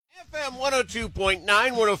FM 102.9,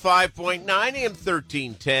 105.9, AM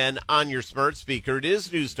 1310 on your smart speaker. It is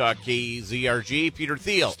Newstalk KZRG. Peter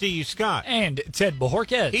Thiele. Steve Scott. And Ted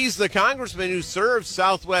Bojorquez. He's the congressman who serves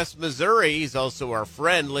Southwest Missouri. He's also our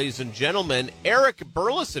friend, ladies and gentlemen, Eric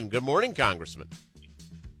Burlison. Good morning, Congressman.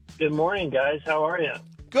 Good morning, guys. How are you?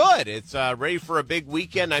 Good. It's ready for a big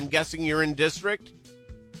weekend. I'm guessing you're in district?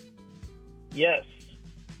 Yes.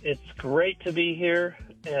 It's great to be here,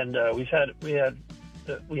 and we had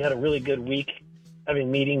a really good week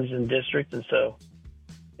having meetings in district, and so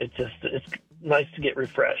it's nice to get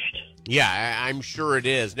refreshed. Yeah, I'm sure it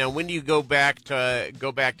is. Now, when do you go back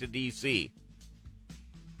to D.C.?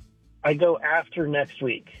 I go after next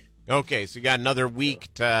week. Okay, so you got another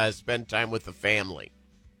week to spend time with the family.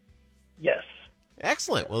 Yes.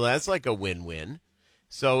 Excellent. Well, that's like a win-win.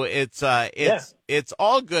 So it's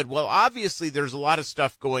all good. Well, obviously there's a lot of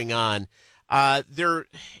stuff going on.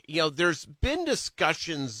 There's been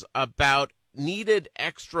discussions about needed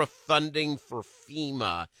extra funding for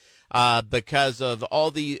FEMA because of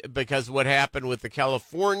what happened with the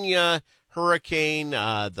California hurricane,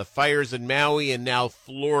 the fires in Maui, and now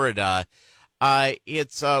Florida.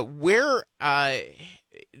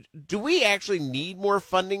 Do we actually need more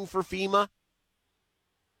funding for FEMA?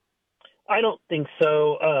 I don't think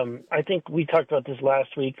so. I think we talked about this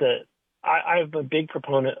last week that I'm a big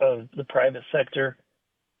proponent of the private sector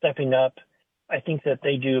stepping up. I think that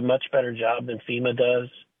they do a much better job than FEMA does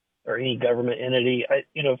or any government entity.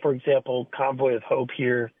 For example, Convoy of Hope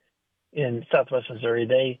here in Southwest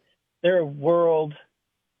Missouri, they're a world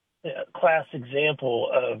class example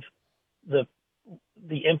of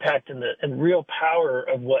the impact and real power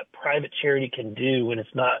of what private charity can do when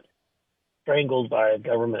it's not strangled by a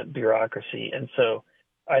government bureaucracy. And so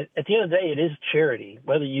at the end of the day, it is charity,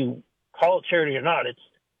 whether you call it charity or not.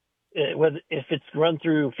 If it's run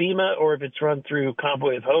through FEMA or if it's run through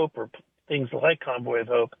Convoy of Hope or things like Convoy of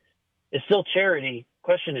Hope, it's still charity.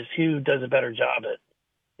 Question is who does a better job at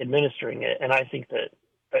administering it. And I think that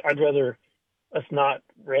I'd rather us not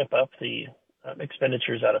ramp up the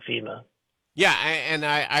expenditures out of FEMA. Yeah, and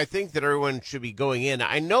I think that everyone should be going in.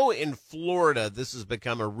 I know in Florida this has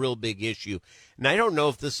become a real big issue, and I don't know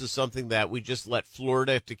if this is something that we just let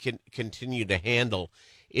Florida to continue to handle,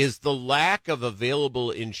 is the lack of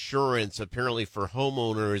available insurance apparently for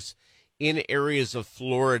homeowners in areas of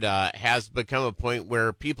Florida has become a point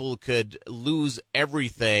where people could lose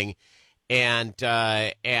everything, and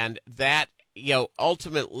that,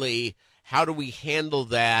 ultimately, how do we handle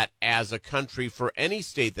that as a country for any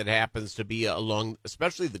state that happens to be along,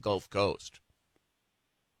 especially the Gulf Coast?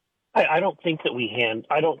 I don't think that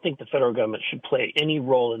I don't think the federal government should play any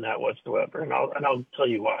role in that whatsoever, and I'll tell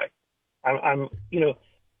you why.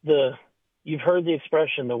 You've heard the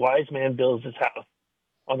expression, the wise man builds his house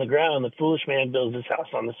on the ground, the foolish man builds his house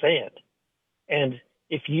on the sand. And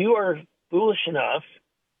if you are foolish enough,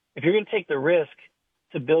 if you're going to take the risk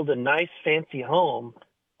to build a nice, fancy home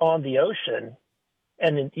on the ocean,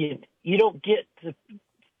 and you don't get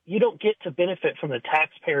to benefit from the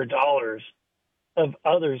taxpayer dollars of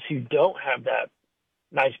others who don't have that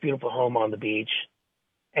nice, beautiful home on the beach,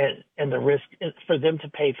 and the risk is for them to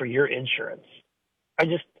pay for your insurance. I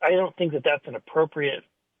don't think that that's an appropriate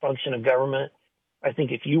function of government. I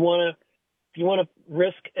think if you want to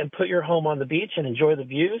risk and put your home on the beach and enjoy the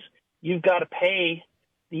views, you've got to pay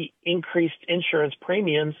the increased insurance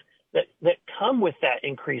premiums that come with that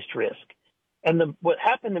increased risk. And what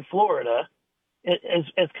happened in Florida,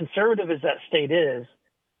 as conservative as that state is,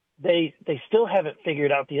 they still haven't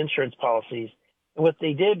figured out the insurance policies. And what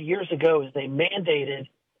they did years ago is they mandated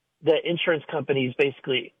that insurance companies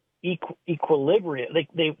basically equilibrium.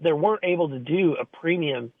 They weren't able to do a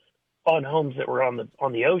premium on homes that were on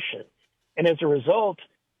the ocean. And as a result,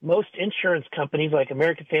 most insurance companies like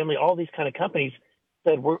American Family, all these kind of companies,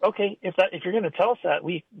 said, "We're okay if you're going to tell us that,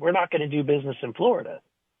 we're not going to do business in Florida."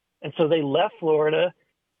 And so they left Florida.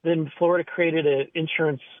 Then Florida created an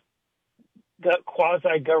insurance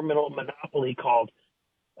quasi-governmental monopoly called,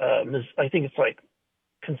 I think it's like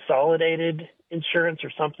Consolidated Insurance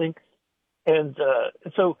or something. And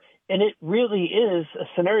it really is a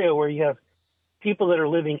scenario where you have people that are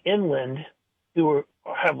living inland who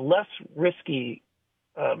have less risky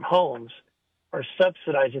homes are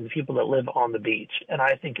subsidizing the people that live on the beach. And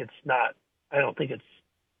I don't think it's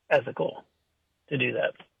ethical to do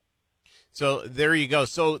that. So there you go.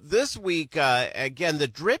 So this week, again, the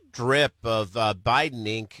drip of Biden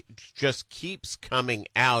Inc. just keeps coming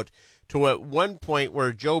out to at one point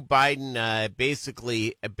where Joe Biden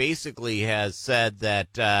basically has said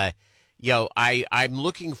that, I'm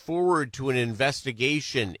looking forward to an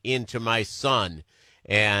investigation into my son.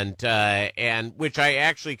 and which I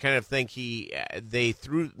actually kind of think they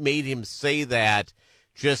made him say that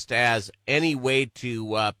just as any way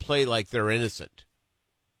to play like they're innocent.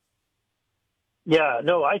 Yeah,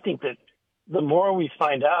 no, I think that the more we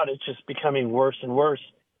find out, it's just becoming worse and worse.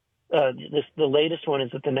 The latest one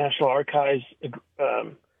is that the National Archives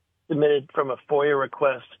submitted from a FOIA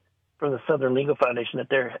request from the Southern Legal Foundation that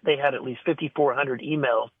they had at least 5,400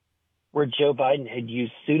 emails where Joe Biden had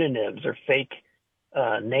used pseudonyms or fake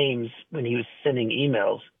names when he was sending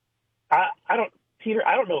emails. Peter,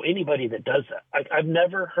 I don't know anybody that does that. I've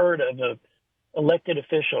never heard of an elected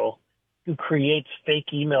official who creates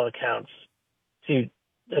fake email accounts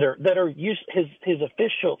that are used his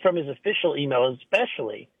official email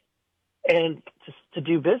especially, and to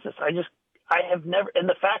do business. I have never, and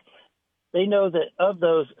the fact they know that of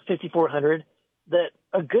those 5,400, that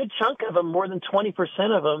a good chunk of them, more than 20%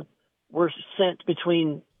 of them, were sent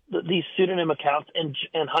between these pseudonym accounts and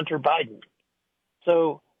Hunter Biden.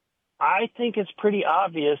 So I think it's pretty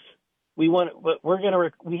obvious. We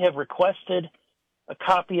have requested a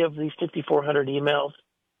copy of these 5,400 emails,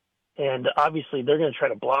 and obviously they're going to try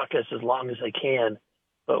to block us as long as they can,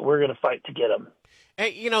 but we're going to fight to get them.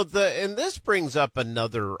 And, and this brings up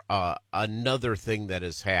another thing that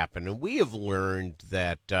has happened, and we have learned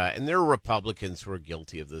that, and there are Republicans who are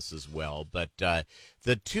guilty of this as well, but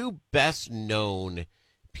the two best known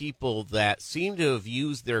people that seem to have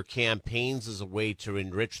used their campaigns as a way to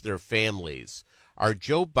enrich their families are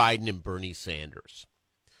Joe Biden and Bernie Sanders,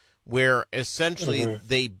 where essentially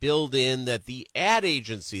they build in that the ad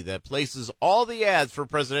agency that places all the ads for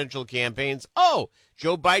presidential campaigns,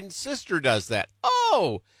 Joe Biden's sister does that.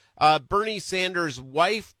 Bernie Sanders'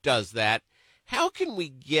 wife does that. How can we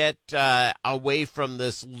get away from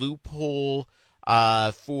this loophole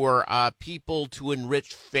for people to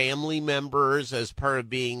enrich family members as part of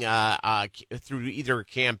being through either a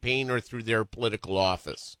campaign or through their political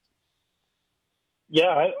office?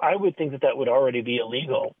 Yeah, I would think that would already be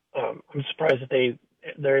illegal. I'm surprised that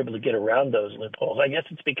they're able to get around those loopholes. I guess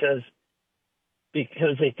it's because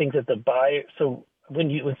they think that the buyer. So when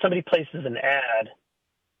somebody places an ad,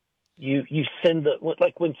 you send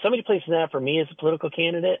when somebody places an ad for me as a political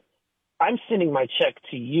candidate, I'm sending my check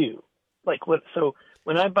to you. So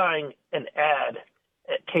when I'm buying an ad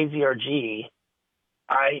at KZRG,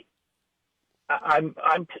 I'm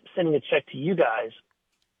sending a check to you guys,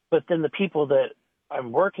 but then the people that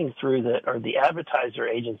I'm working through that are the advertiser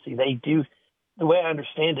agency, they do, the way I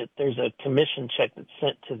understand it, there's a commission check that's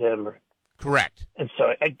sent to them. Correct. And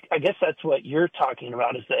so I guess that's what you're talking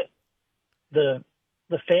about, is that the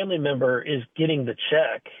family member is getting the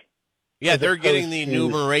check. Yeah, they're getting the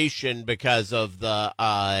enumeration because of the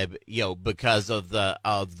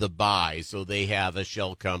buy. So they have a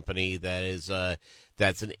shell company that is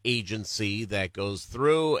that's an agency that goes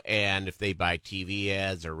through, and if they buy TV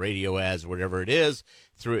ads or radio ads, whatever it is,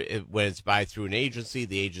 when it's buy through an agency,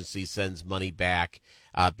 the agency sends money back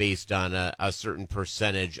based on a certain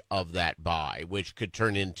percentage of that buy, which could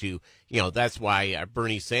turn into, that's why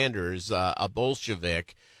Bernie Sanders, a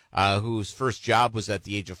Bolshevik, whose first job was at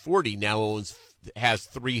the age of 40, now has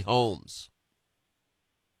 3 homes.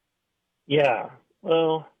 Yeah,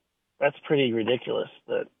 well, that's pretty ridiculous.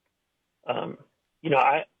 That,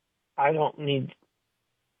 I don't need.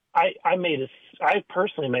 I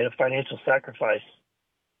personally made a financial sacrifice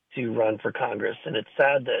to run for Congress, and it's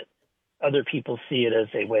sad that other people see it as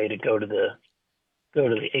a way to go to the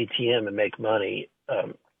ATM and make money.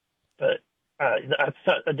 But that's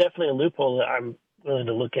definitely a loophole that I'm willing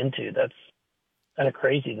to look into. That's kind of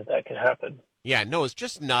crazy that could happen. Yeah, no, it's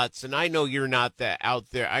just nuts. And I know you're not that out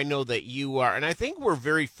there. I know that you are. And I think we're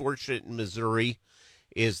very fortunate in Missouri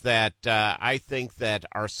is that I think that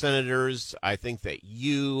our senators, I think that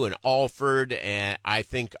you and Alford, and I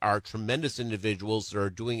think are tremendous individuals that are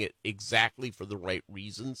doing it exactly for the right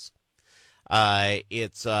reasons. But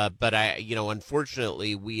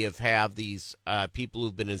unfortunately, we have these people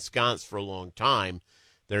who've been ensconced for a long time.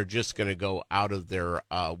 They're just going to go out of their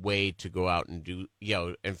way to go out and do,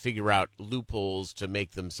 and figure out loopholes to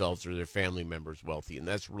make themselves or their family members wealthy. And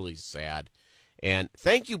that's really sad. And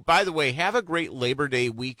thank you, by the way. Have a great Labor Day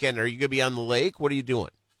weekend. Are you going to be on the lake? What are you doing?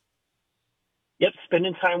 Yep,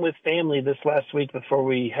 spending time with family this last week before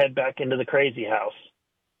we head back into the crazy house.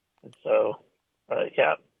 And so, the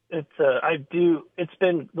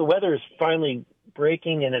weather is finally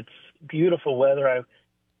breaking, and it's beautiful weather.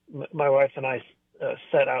 My wife and I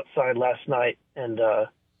sat outside last night, and the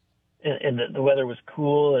weather was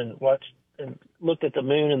cool, and watched and looked at the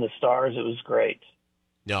moon and the stars. It was great.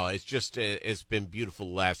 No, it's just it's been beautiful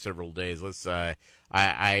the last several days.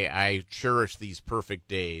 I cherish these perfect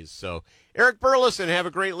days. So, Eric Burlison, have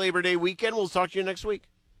a great Labor Day weekend. We'll talk to you next week.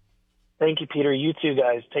 Thank you, Peter. You too,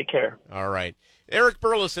 guys. Take care. All right. Eric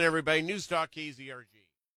Burlison, everybody. Newstalk KZRG.